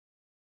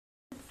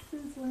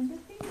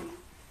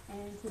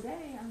And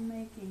today I'm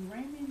making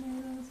ramen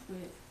noodles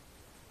with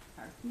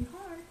turkey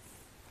hearts.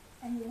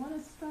 And you want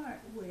to start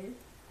with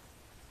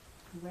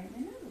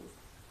ramen noodles,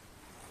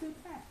 2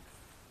 packs.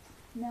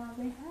 Now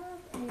they have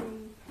a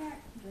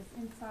pack that's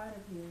inside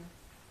of here.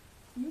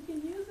 You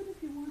can use it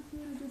if you want to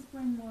just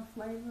bring more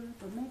flavor,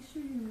 but make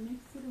sure you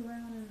mix it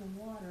around in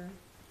the water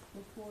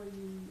before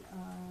you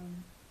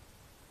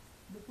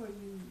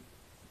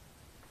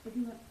if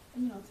you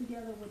want,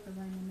 together with the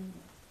ramen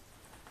noodles.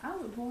 I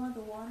would boil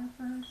the water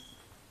first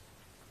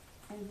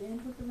and then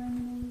put the ramen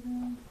noodles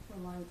in for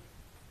like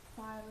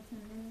 5 or 10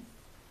 minutes.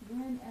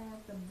 Then add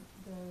the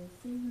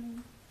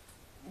seasoning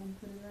and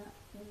put it out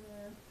in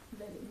there.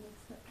 Let it mix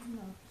up,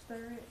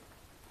 stir it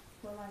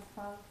for like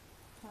five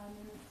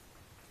minutes.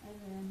 And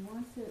then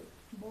once it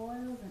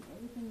boils and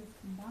everything is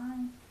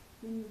combined,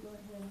 then you go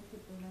ahead and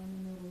put the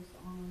ramen noodles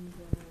on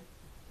the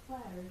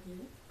platter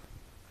here.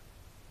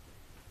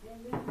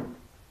 And then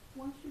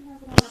once you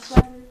have it on the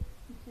platter,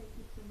 you take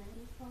your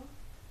tomato sauce.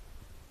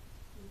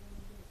 You're going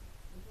to get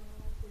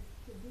the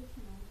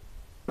traditional,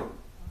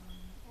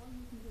 or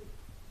you can get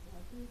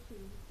blue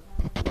cheese, but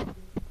I like to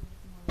use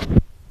more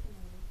tomatoes.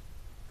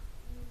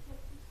 And you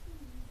take the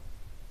spoon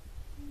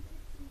and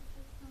basically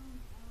take some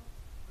out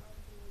of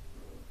the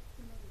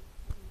tomato,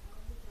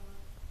 out of the jar,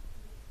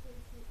 and you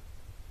place it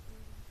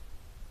in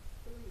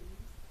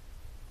threes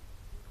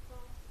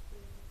across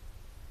the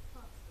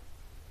pasta.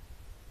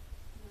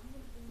 Now I'm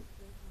going to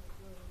demonstrate how it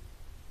goes.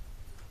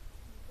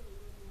 You put a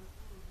little more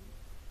on,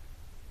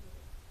 but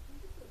you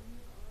can put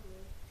more or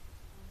less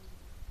on the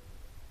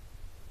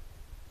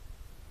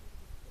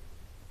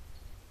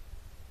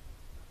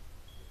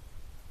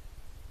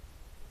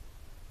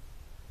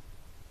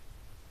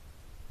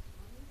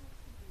all you have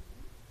to do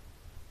is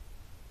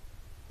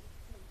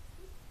take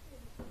 6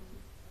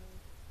 tablespoons of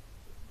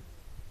the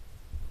tomato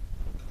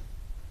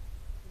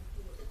and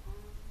put it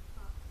on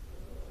top of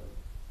the pasta.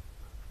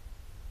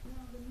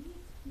 Now the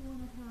meat, you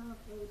want to have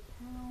a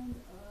pound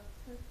of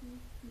turkey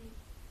meat,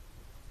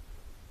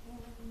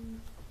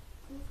 and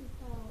this is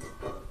how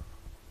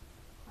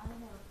I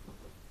have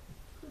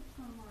cooked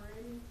some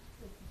already.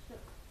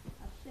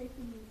 I shape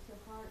them into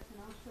hearts, and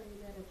I'll show you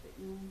that at the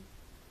end.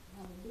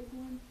 I have a big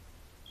one,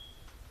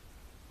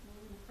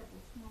 and a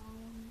couple small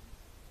ones,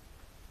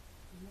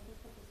 another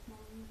couple small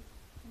ones,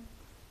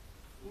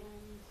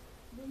 and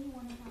then you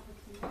want to have a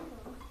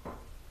tomato.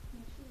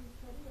 Make sure you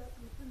cut it up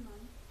with a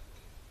knife.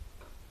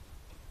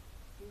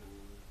 And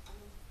I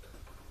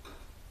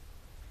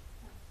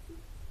have 6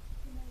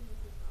 tomatoes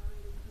that's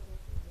already cut up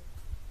there.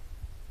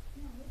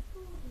 Now let's go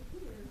over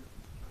here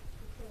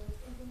because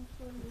I'm going to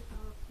show you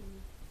how to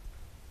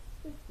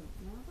fix them.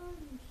 Now I've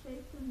already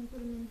shaped them and put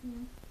them in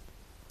here.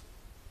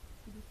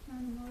 You just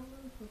turn them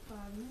over for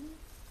 5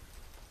 minutes.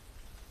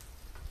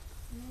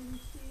 And then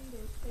you see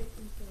they're shaped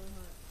into a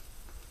heart.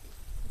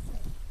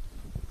 Okay.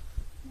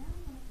 Now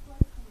I'm going to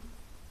place them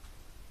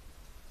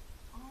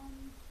on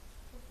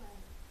the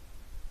platter.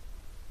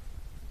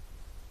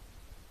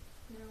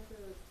 Now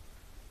the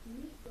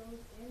meat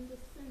goes in the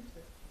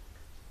center.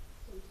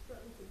 So you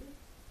start with the big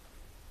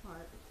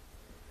part. I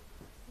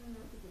don't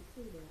know if you can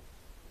see that.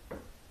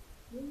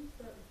 Then you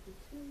start with the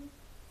 2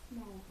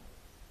 small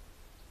hearts.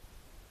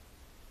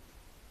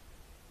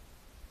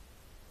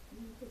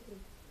 And you put the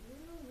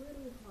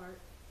little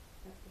heart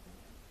at the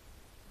bottom.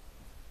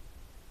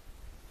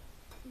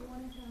 You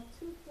want to have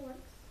 2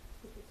 forks.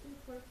 Put the 2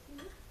 forks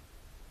here.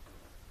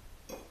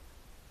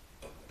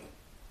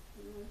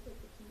 And you want to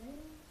take the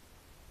tomatoes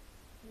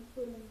and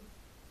put them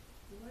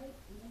right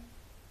next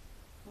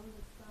on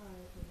the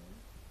side here,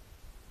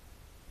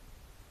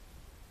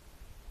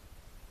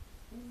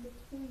 in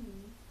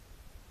between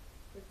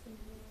the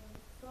tomato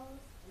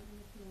sauce and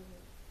the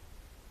tomatoes,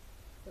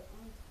 but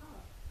on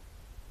top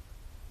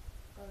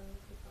of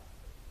the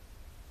pasta.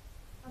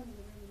 The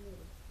ramen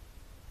noodles.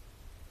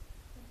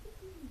 I think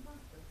you can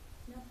pasta.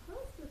 Now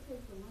pasta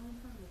takes a long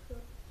time to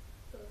cook,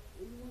 so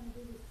if you want to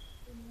do this,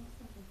 if you want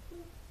something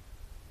quick,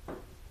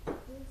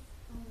 this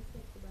only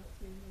takes about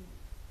 10 minutes.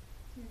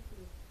 10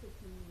 to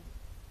 15 minutes.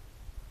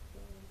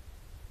 So,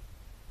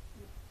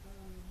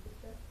 the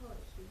best part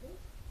is sugar.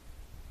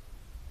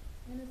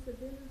 And it's a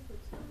dinner for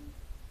 2.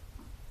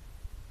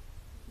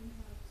 You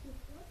have 2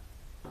 cups.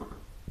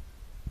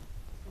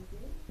 Some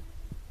Gatorade.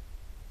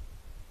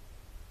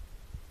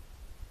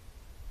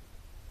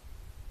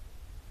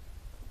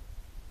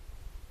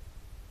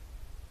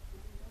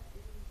 And that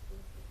is the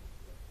second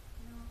cup.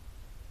 Now,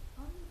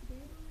 on this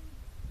Gatorade,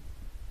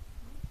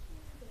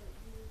 make sure that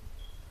you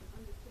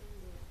understand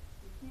that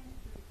you can't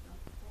drink the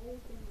whole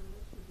thing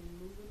unless you've been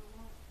moving a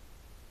lot,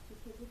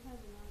 because it has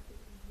a lot of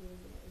things here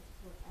that is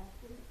for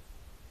athletes.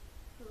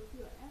 So if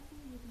you're an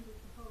athlete, you can drink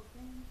the whole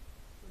thing,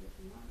 but if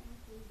you're not an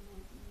athlete,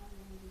 you're not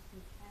going to just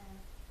drink half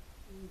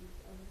and just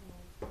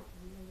otherwise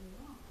something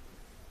later on.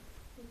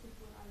 This is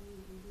what I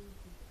usually do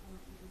because I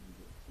don't usually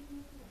get too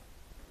much of that.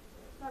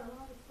 It's got a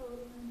lot of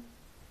sodium,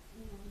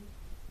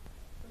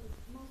 but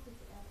it's mostly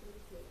for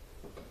athletes. But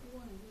if you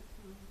want to get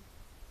some,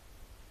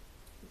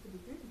 you could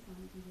be drinking some,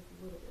 you can just a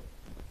little bit.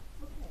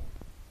 Okay,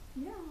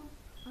 now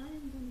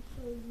to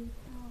show you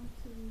how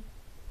to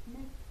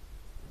make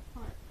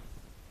hearts.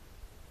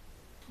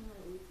 Now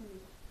that we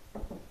finished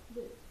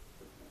this.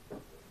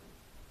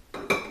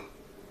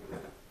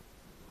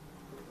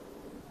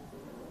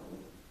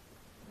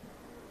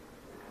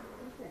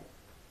 Okay.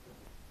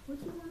 What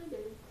you want to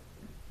do,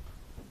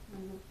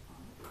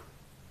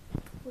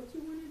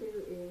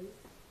 is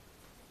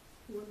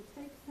you want to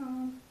take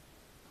some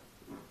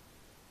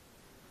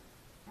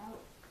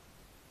out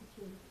with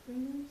your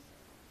fingers,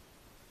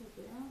 take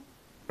it out,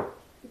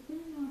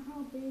 depending on how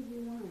big you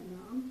want it.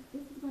 Now,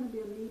 this is going to be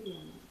a medium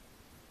one.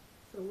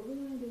 So what we're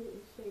going to do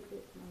is shape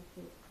it like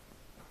this.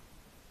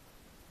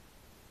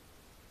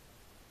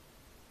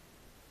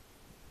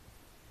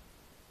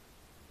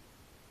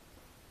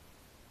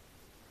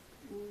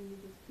 And you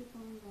just keep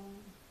on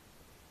going.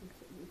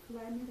 You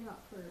flatten it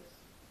out first.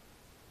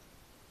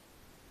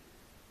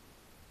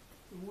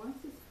 And once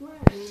it's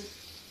flattened,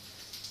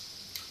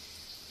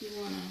 you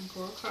want to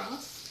go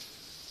across.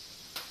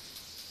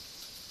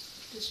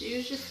 Just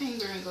use your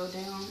finger and go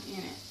down in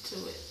it to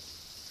it,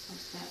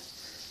 like that.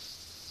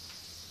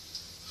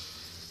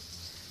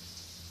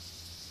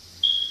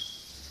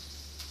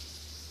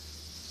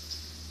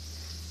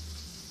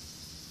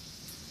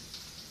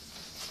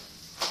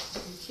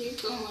 And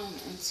keep going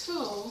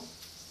until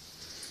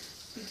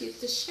you get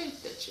the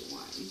shape that you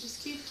want. You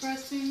just keep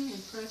pressing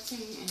and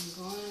pressing and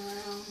going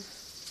around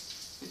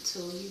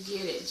until you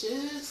get it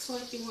just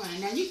like you want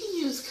it. Now you can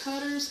use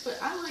cutters, but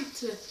I like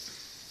to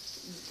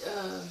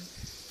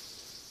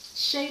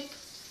shape.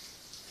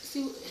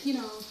 See, you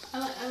know,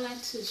 I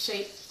like to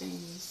shape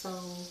things. So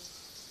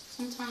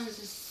sometimes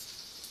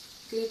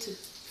it's good to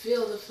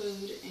feel the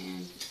food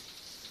and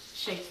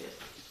shape it,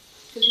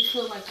 because you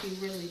feel like you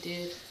really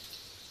did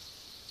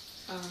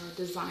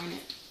design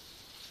it,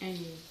 and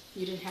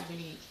you didn't have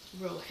any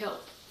real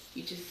help.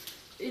 It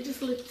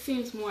just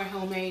seems more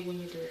homemade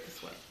when you do it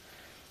this way.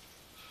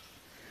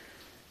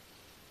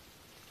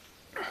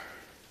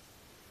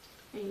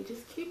 And you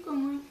just keep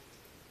going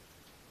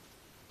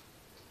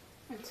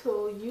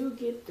until you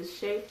get the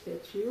shape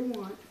that you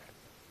want.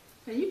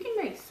 And you can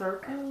make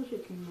circles, you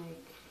can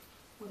make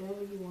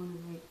whatever you want to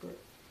make, but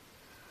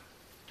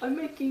I'm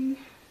making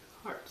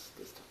hearts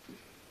this time.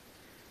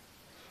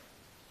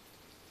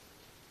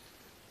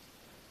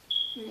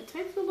 And it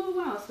takes a little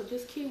while, so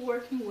just keep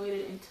working with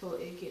it until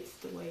it gets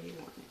the way you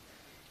want it.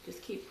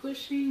 Just keep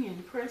pushing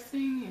and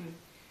pressing and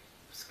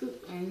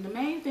scoop. And the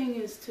main thing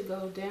is to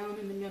go down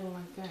in the middle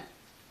like that,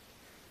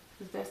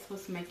 because that's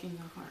what's making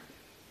the heart.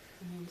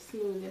 And then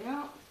smooth it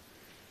out.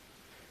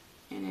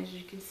 And as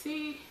you can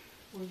see,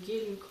 we're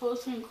getting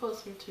closer and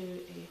closer to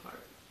a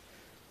heart.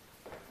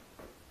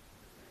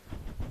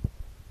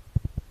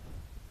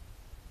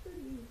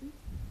 Pretty easy.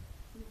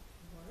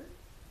 Heart.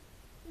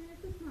 And if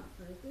it's not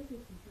perfect,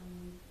 you can tell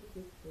me it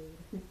gets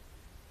food.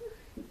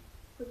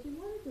 But you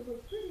want it to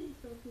look pretty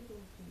so people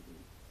can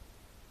eat.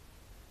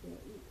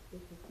 They'll eat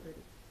if it's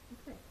pretty.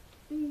 Okay.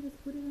 Then you just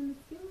put it in the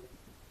skillet.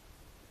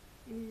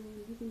 And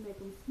you can make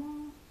them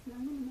small. Now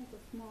I'm going to make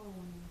a small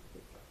one real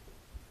quick.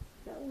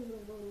 That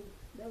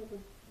was a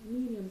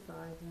medium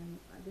size one.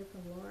 I guess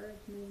a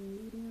large,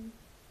 maybe medium.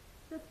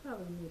 That's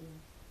probably medium.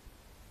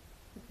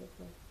 Okay,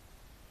 so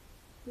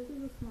this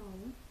is a small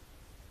one.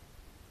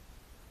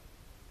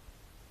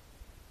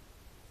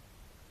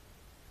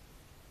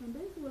 And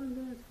basically what I'm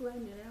doing is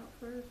flatten it out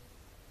first.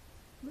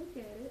 Look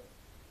at it.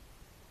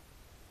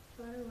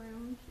 Try to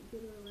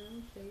get it a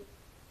round shape.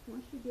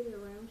 Once you get it a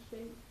round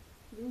shape,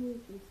 then you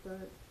can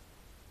start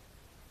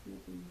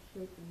making a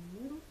shape in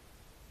the middle.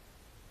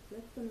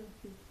 That's going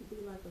to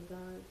be like a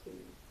guide to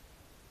you.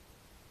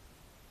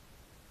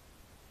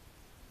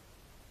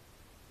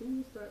 Then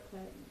you start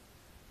patting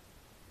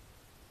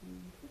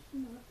and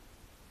pushing up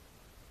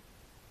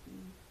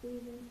and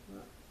squeezing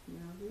up.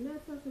 Now if you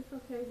mess up, it's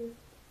okay. Just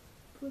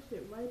push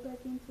it right back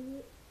into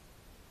it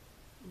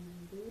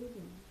and do it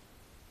again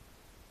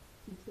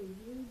until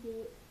you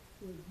get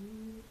what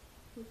you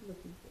was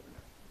looking for.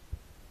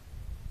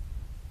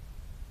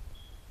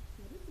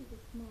 Now this is a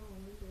small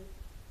one, but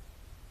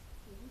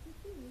as you can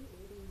see,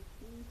 it is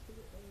into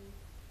a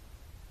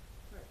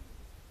heart.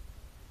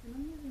 And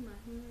I'm using my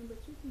hand, but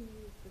you can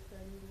use the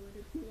cutting board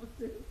if you want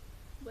to.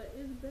 But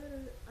it's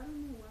better, I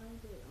don't know why,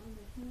 but on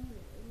the hand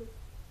it looks,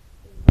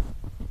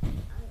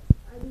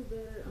 I do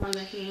better on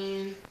the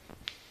hand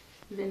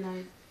than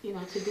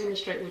to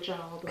demonstrate with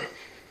y'all, but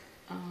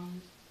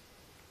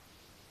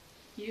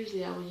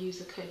usually I would use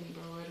a cutting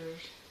board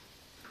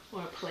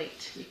or a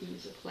plate. You can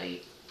use a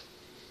plate,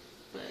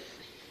 but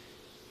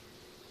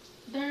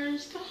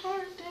there's the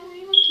heart that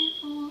we're looking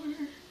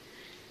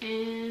for.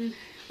 And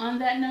on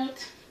that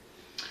note,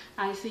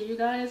 I see you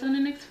guys on the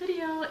next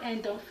video,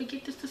 and don't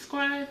forget to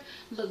subscribe.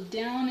 Look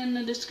down in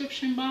the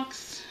description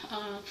box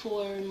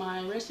for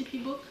my recipe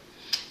book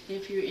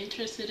if you're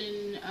interested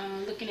in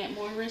looking at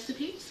more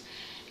recipes,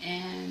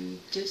 and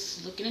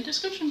just look in the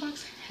description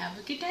box. Have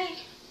a good day.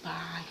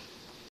 Bye.